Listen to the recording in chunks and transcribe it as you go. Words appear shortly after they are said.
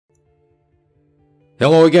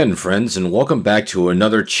Hello again, friends, and welcome back to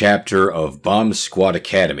another chapter of Bomb Squad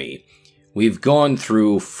Academy. We've gone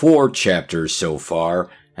through 4 chapters so far,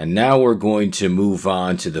 and now we're going to move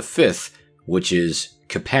on to the 5th, which is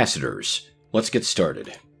Capacitors. Let's get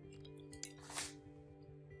started.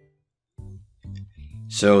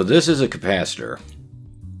 So this is a capacitor.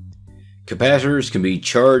 Capacitors can be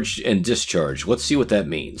charged and discharged. Let's see what that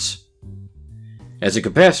means. As a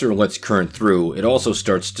capacitor lets current through, it also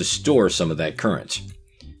starts to store some of that current.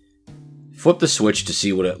 Flip the switch to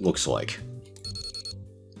see what it looks like.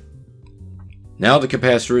 Now the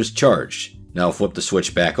capacitor is charged. Now flip the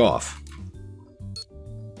switch back off.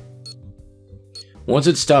 Once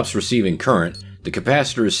it stops receiving current, the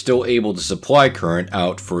capacitor is still able to supply current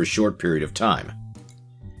out for a short period of time.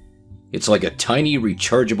 It's like a tiny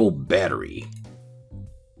rechargeable battery.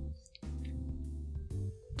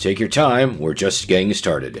 Take your time, we're just getting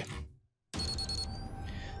started.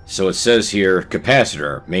 So it says here,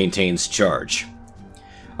 capacitor maintains charge.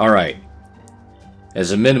 Alright.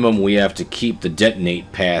 As a minimum, we have to keep the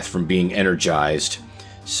detonate path from being energized,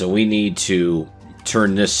 so we need to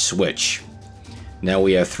turn this switch. Now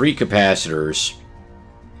we have 3 capacitors,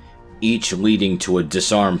 each leading to a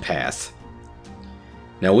disarm path.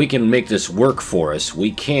 Now we can make this work for us.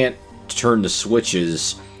 We can't turn the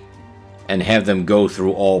switches and have them go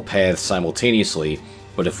through all paths simultaneously,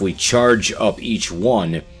 but if we charge up each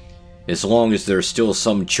one, as long as there's still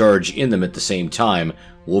some charge in them at the same time,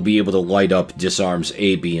 we'll be able to light up disarms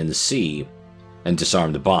A, B, and C and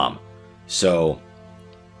disarm the bomb. So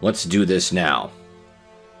let's do this now.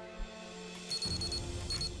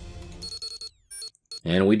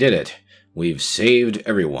 And we did it. We've saved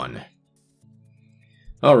everyone.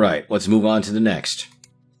 Alright, let's move on to the next.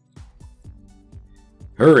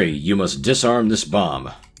 Hurry, you must disarm this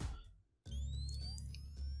bomb.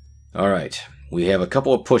 Alright, we have a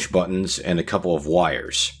couple of push buttons and a couple of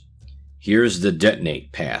wires. Here's the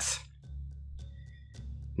detonate path.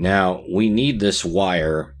 Now, we need this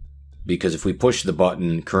wire because if we push the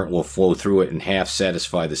button, current will flow through it and half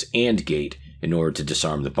satisfy this AND gate in order to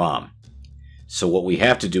disarm the bomb. So what we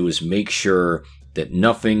have to do is make sure that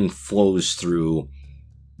nothing flows through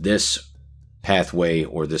this pathway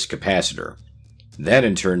or this capacitor. That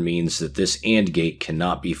in turn means that this AND gate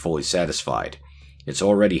cannot be fully satisfied. It's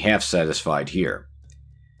already half satisfied here.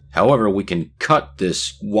 However, we can cut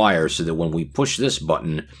this wire so that when we push this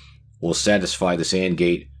button, we'll satisfy this AND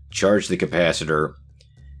gate, charge the capacitor,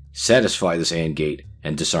 satisfy this AND gate,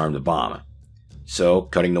 and disarm the bomb. So,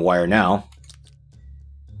 cutting the wire now.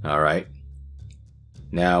 Alright.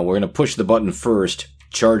 Now, we're going to push the button first,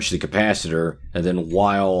 charge the capacitor, and then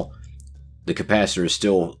while the capacitor is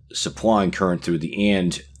still supplying current through the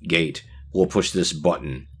AND gate, we'll push this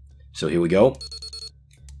button. So here we go.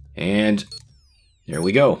 And there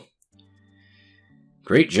we go.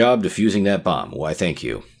 Great job defusing that bomb. Why, thank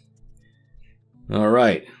you.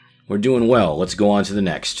 Alright, we're doing well. Let's go on to the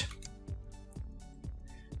next.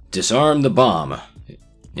 Disarm the bomb.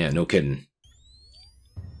 Yeah, no kidding.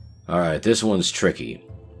 Alright, this one's tricky.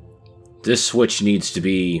 This switch needs to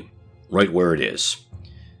be right where it is.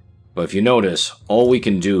 But if you notice, all we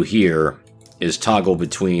can do here is toggle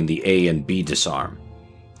between the A and B disarm.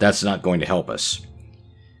 That's not going to help us.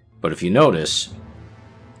 But if you notice,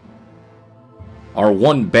 our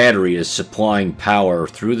one battery is supplying power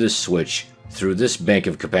through this switch, through this bank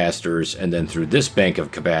of capacitors, and then through this bank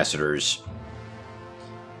of capacitors.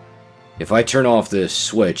 If I turn off this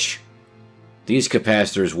switch, these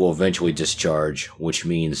capacitors will eventually discharge, which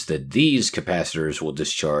means that these capacitors will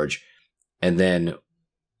discharge, and then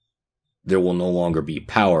there will no longer be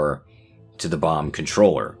power to the bomb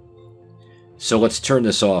controller. So let's turn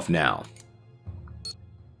this off now.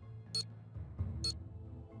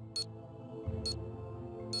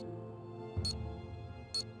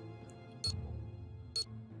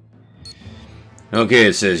 Okay,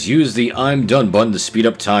 it says use the I'm done button to speed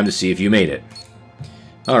up time to see if you made it.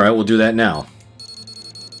 Alright, we'll do that now.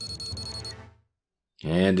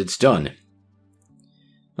 And it's done.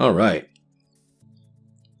 Alright.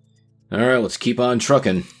 Alright, let's keep on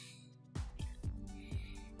trucking.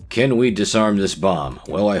 Can we disarm this bomb?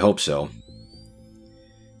 Well, I hope so.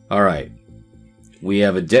 Alright. We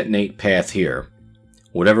have a detonate path here.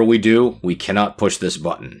 Whatever we do, we cannot push this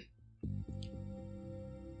button.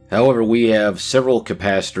 However, we have several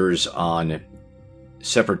capacitors on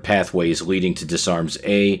separate pathways leading to disarms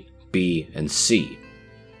A, B, and C.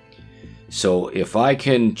 So if I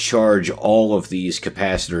can charge all of these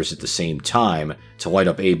capacitors at the same time to light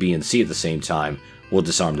up A, B, and C at the same time, we'll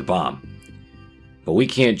disarm the bomb. But we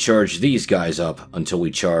can't charge these guys up until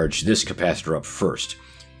we charge this capacitor up first.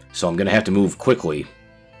 So I'm going to have to move quickly.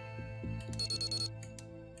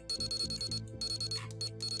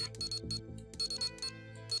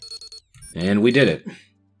 And we did it.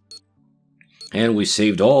 And we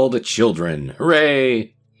saved all the children.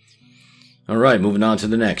 Hooray! Alright, moving on to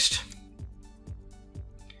the next.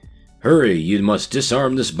 Hurry, you must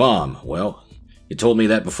disarm this bomb. Well, you told me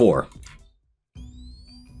that before.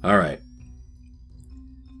 Alright.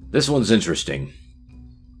 This one's interesting.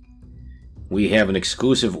 We have an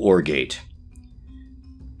exclusive OR gate.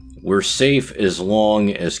 We're safe as long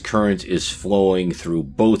as current is flowing through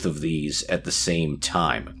both of these at the same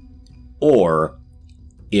time. Or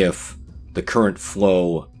if the current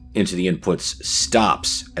flow into the inputs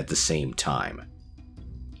stops at the same time.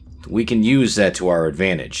 We can use that to our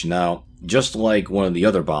advantage. Now, just like one of the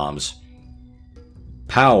other bombs,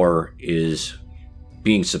 power is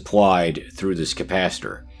being supplied through this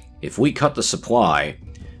capacitor. If we cut the supply,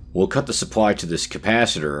 we'll cut the supply to this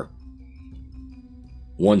capacitor.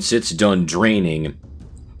 Once it's done draining,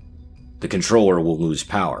 the controller will lose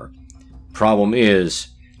power. Problem is,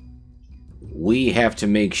 we have to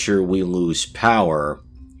make sure we lose power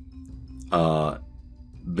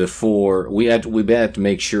before we have to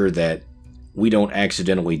make sure that we don't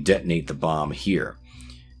accidentally detonate the bomb here.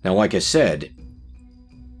 Now, like I said,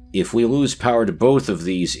 if we lose power to both of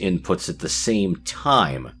these inputs at the same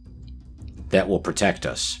time, that will protect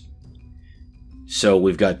us. So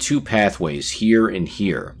we've got two pathways, here and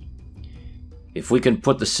here. If we can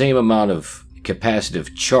put the same amount of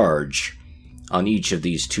capacitive charge on each of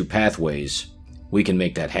these two pathways, we can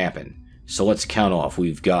make that happen. So let's count off.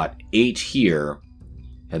 We've got 8 here,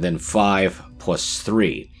 and then 5 plus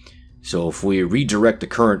 3. So if we redirect the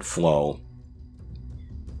current flow,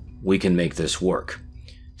 we can make this work.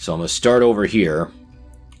 So I'm going to start over here,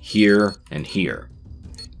 here, and here.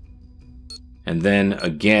 And then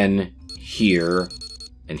again, here,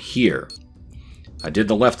 and here. I did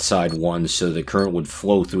the left side ones so the current would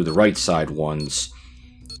flow through the right side ones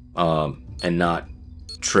and not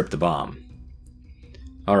trip the bomb.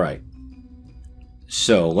 Alright.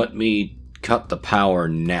 So let me cut the power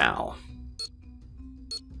now.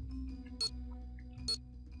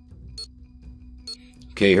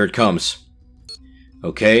 Okay, here it comes.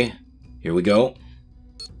 Okay, here we go.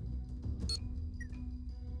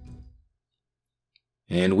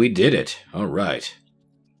 And we did it. Alright.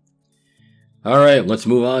 Alright, let's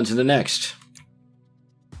move on to the next.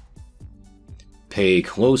 Pay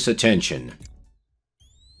close attention.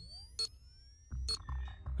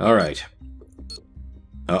 Alright.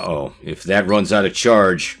 Uh-oh. If that runs out of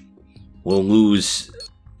charge, we'll lose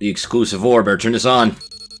the exclusive orb. Better turn this on.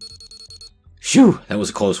 Phew! That was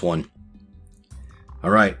a close one.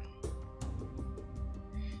 Alright.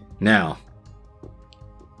 Now,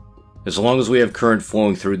 as long as we have current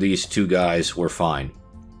flowing through these two guys, we're fine.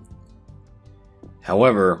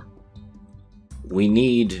 However, we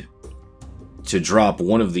need to drop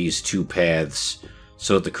one of these two paths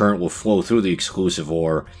so that the current will flow through the exclusive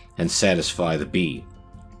OR and satisfy the B.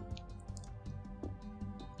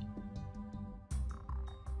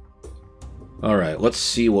 Alright, let's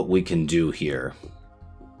see what we can do here.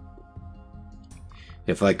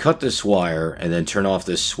 If I cut this wire and then turn off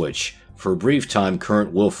this switch, for a brief time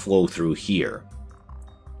current will flow through here.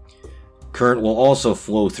 Current will also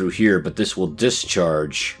flow through here, but this will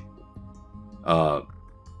discharge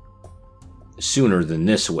sooner than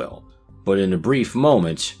this will. But in a brief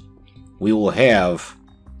moment, we will have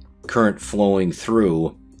current flowing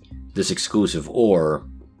through this exclusive OR,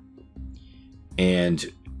 and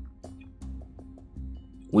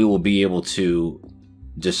we will be able to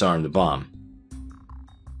disarm the bomb.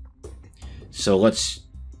 So let's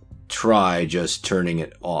try just turning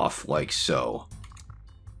it off like so.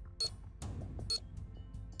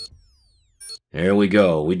 There we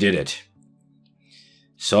go, we did it.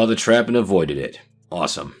 Saw the trap and avoided it.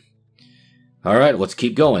 Awesome. Alright, let's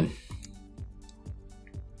keep going.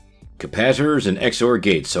 Capacitors and XOR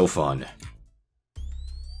gates, so fun.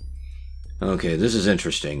 Okay, this is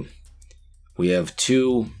interesting. We have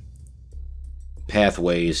two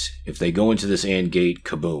pathways. If they go into this AND gate,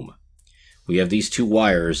 kaboom. We have these two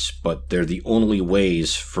wires, but they're the only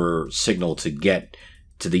ways for signal to get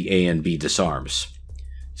to the A and B disarms.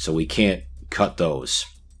 So we can't cut those.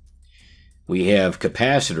 We have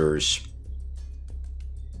capacitors,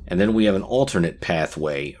 and then we have an alternate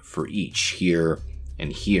pathway for each, here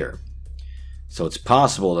and here. So it's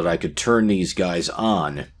possible that I could turn these guys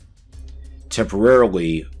on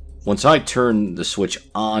temporarily. Once I turn the switch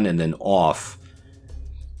on and then off,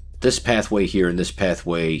 this pathway here and this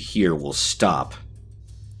pathway here will stop,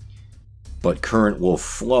 but current will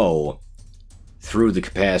flow through the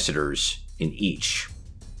capacitors in each.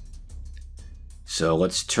 So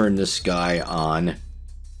let's turn this guy on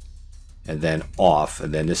and then off,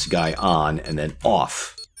 and then this guy on and then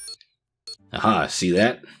off. Aha, see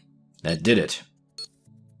that? That did it.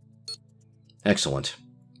 Excellent.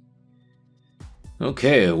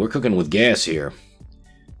 Okay, we're cooking with gas here.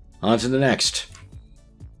 On to the next.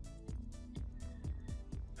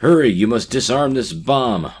 Hurry, you must disarm this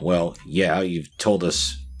bomb. Well, yeah, you've told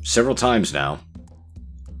us several times now.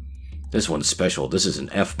 This one's special. This is an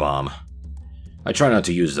F-bomb. I try not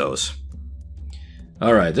to use those.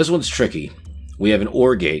 Alright, this one's tricky. We have an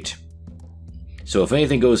OR gate. So if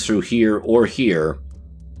anything goes through here or here,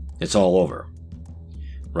 it's all over.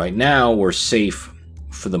 Right now, we're safe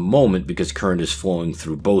for the moment because current is flowing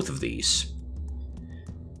through both of these.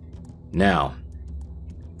 Now,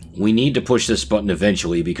 we need to push this button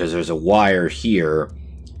eventually because there's a wire here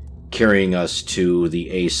carrying us to the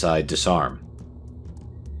A side disarm.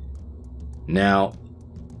 Now,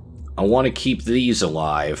 I want to keep these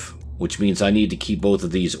alive, which means I need to keep both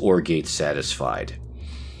of these OR gates satisfied.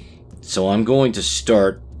 So I'm going to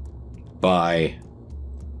start by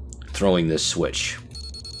throwing this switch.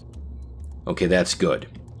 Okay, that's good.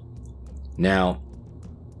 Now,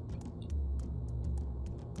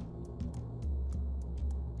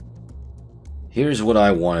 here's what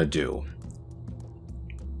I want to do.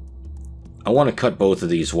 I want to cut both of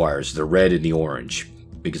these wires, the red and the orange.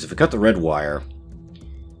 Because if I cut the red wire,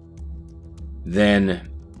 then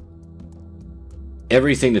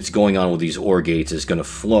everything that's going on with these OR gates is going to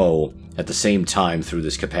flow at the same time through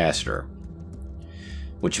this capacitor.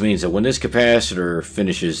 Which means that when this capacitor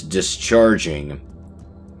finishes discharging,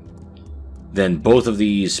 then both of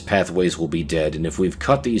these pathways will be dead. And if we've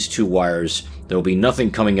cut these two wires, there will be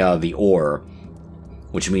nothing coming out of the OR,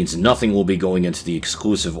 which means nothing will be going into the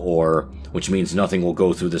exclusive OR, which means nothing will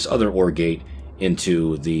go through this other OR gate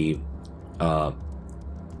into the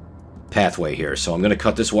pathway here. So I'm going to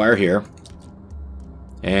cut this wire here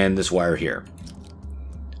and this wire here.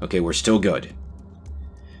 Okay, we're still good.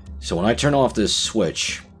 So when I turn off this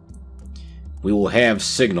switch, we will have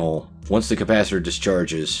signal once the capacitor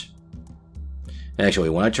discharges. Actually,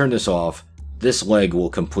 when I turn this off, this leg will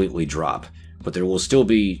completely drop, but there will still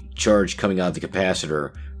be charge coming out of the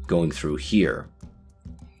capacitor going through here.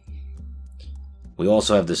 We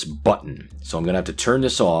also have this button, so I'm going to have to turn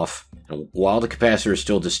this off, and while the capacitor is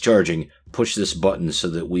still discharging, push this button so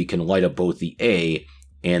that we can light up both the A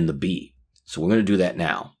and the B. So we're going to do that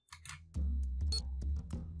now.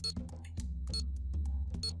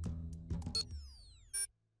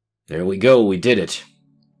 There we go, we did it.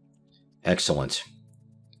 Excellent.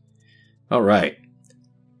 Alright,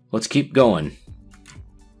 let's keep going.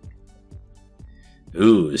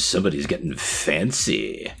 Ooh, somebody's getting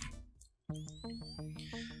fancy.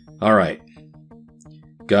 Alright.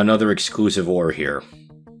 Got another exclusive OR here.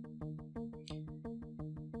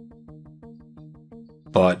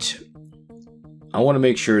 But I want to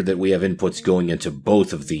make sure that we have inputs going into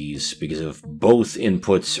both of these, because if both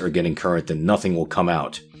inputs are getting current, then nothing will come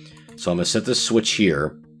out. So I'm going to set this switch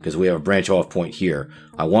here, because we have a branch off point here.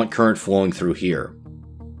 I want current flowing through here.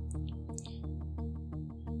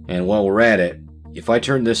 And while we're at it, if I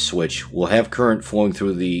turn this switch, we'll have current flowing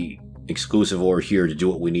through the exclusive OR here to do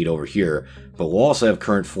what we need over here, but we'll also have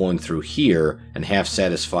current flowing through here and half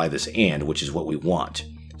satisfy this AND, which is what we want.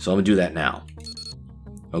 So I'm going to do that now.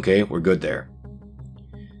 Okay, we're good there.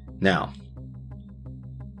 Now,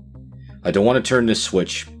 I don't want to turn this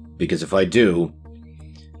switch, because if I do,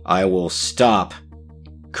 I will stop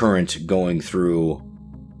current going through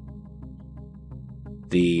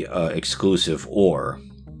the exclusive OR.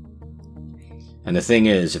 And the thing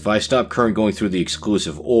is, if I stop current going through the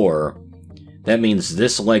exclusive OR, that means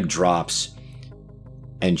this leg drops,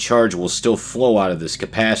 and charge will still flow out of this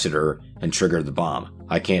capacitor and trigger the bomb.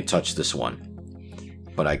 I can't touch this one.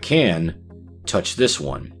 But I can touch this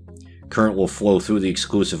one. Current will flow through the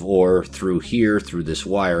exclusive OR, through here, through this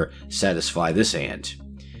wire, satisfy this AND.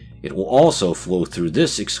 It will also flow through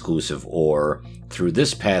this exclusive OR, through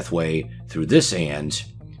this pathway, through this AND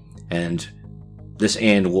this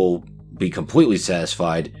AND will be completely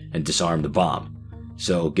satisfied and disarm the bomb.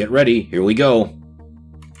 So get ready, here we go.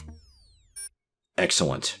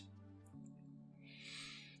 Excellent.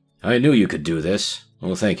 I knew you could do this.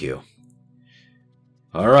 Well, thank you.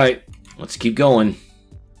 Alright, let's keep going.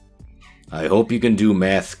 I hope you can do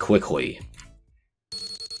math quickly.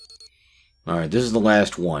 Alright, this is the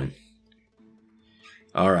last one.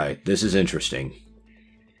 Alright, this is interesting.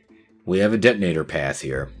 We have a detonator path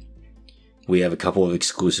here. We have a couple of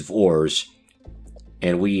exclusive ORs.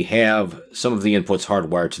 And we have some of the inputs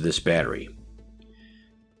hardwired to this battery.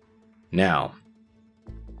 Now,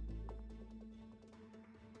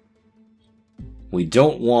 we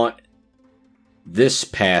don't want this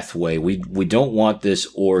pathway, we don't want this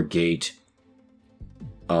OR gate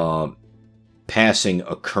passing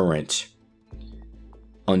a current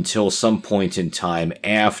until some point in time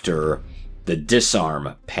after the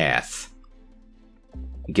disarm path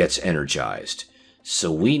gets energized. So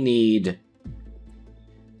we need...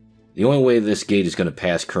 The only way this gate is going to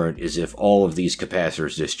pass current is if all of these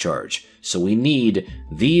capacitors discharge. So we need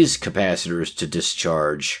these capacitors to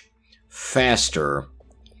discharge faster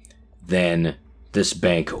than this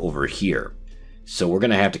bank over here. So we're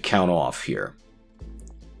going to have to count off here.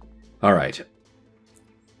 Alright.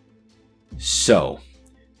 So,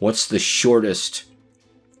 what's the shortest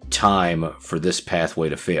time for this pathway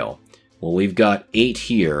to fail? Well, we've got 8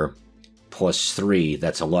 here, plus 3,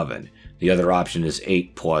 that's 11. The other option is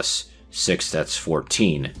 8 plus 6, that's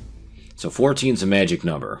 14. So 14 is a magic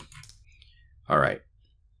number. Alright.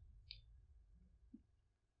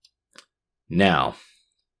 Now,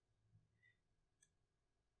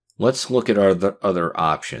 let's look at our other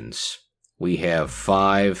options. We have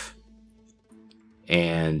 5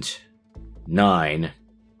 and 9.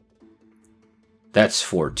 That's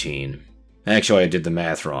 14. Actually, I did the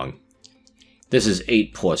math wrong. This is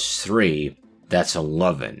 8 plus 3. That's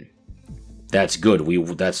 11. That's good.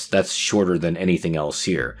 That's shorter than anything else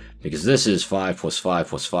here. Because this is 5 plus 5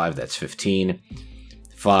 plus 5. That's 15.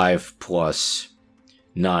 5 plus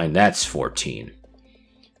 9. That's 14.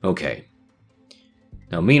 Okay.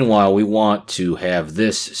 Now, meanwhile, we want to have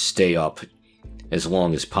this stay up as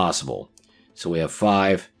long as possible. So we have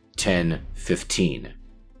 5, 10, 15.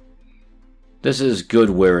 This is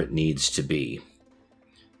good where it needs to be.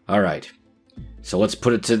 Alright. So let's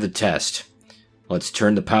put it to the test. Let's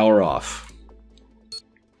turn the power off.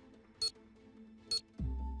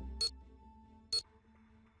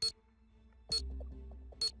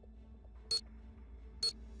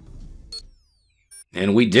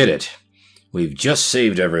 And we did it. We've just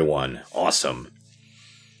saved everyone. Awesome.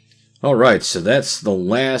 Alright, so that's the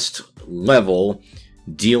last level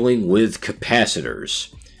dealing with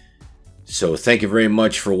capacitors. So thank you very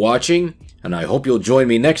much for watching, and I hope you'll join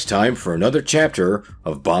me next time for another chapter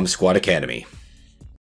of Bomb Squad Academy.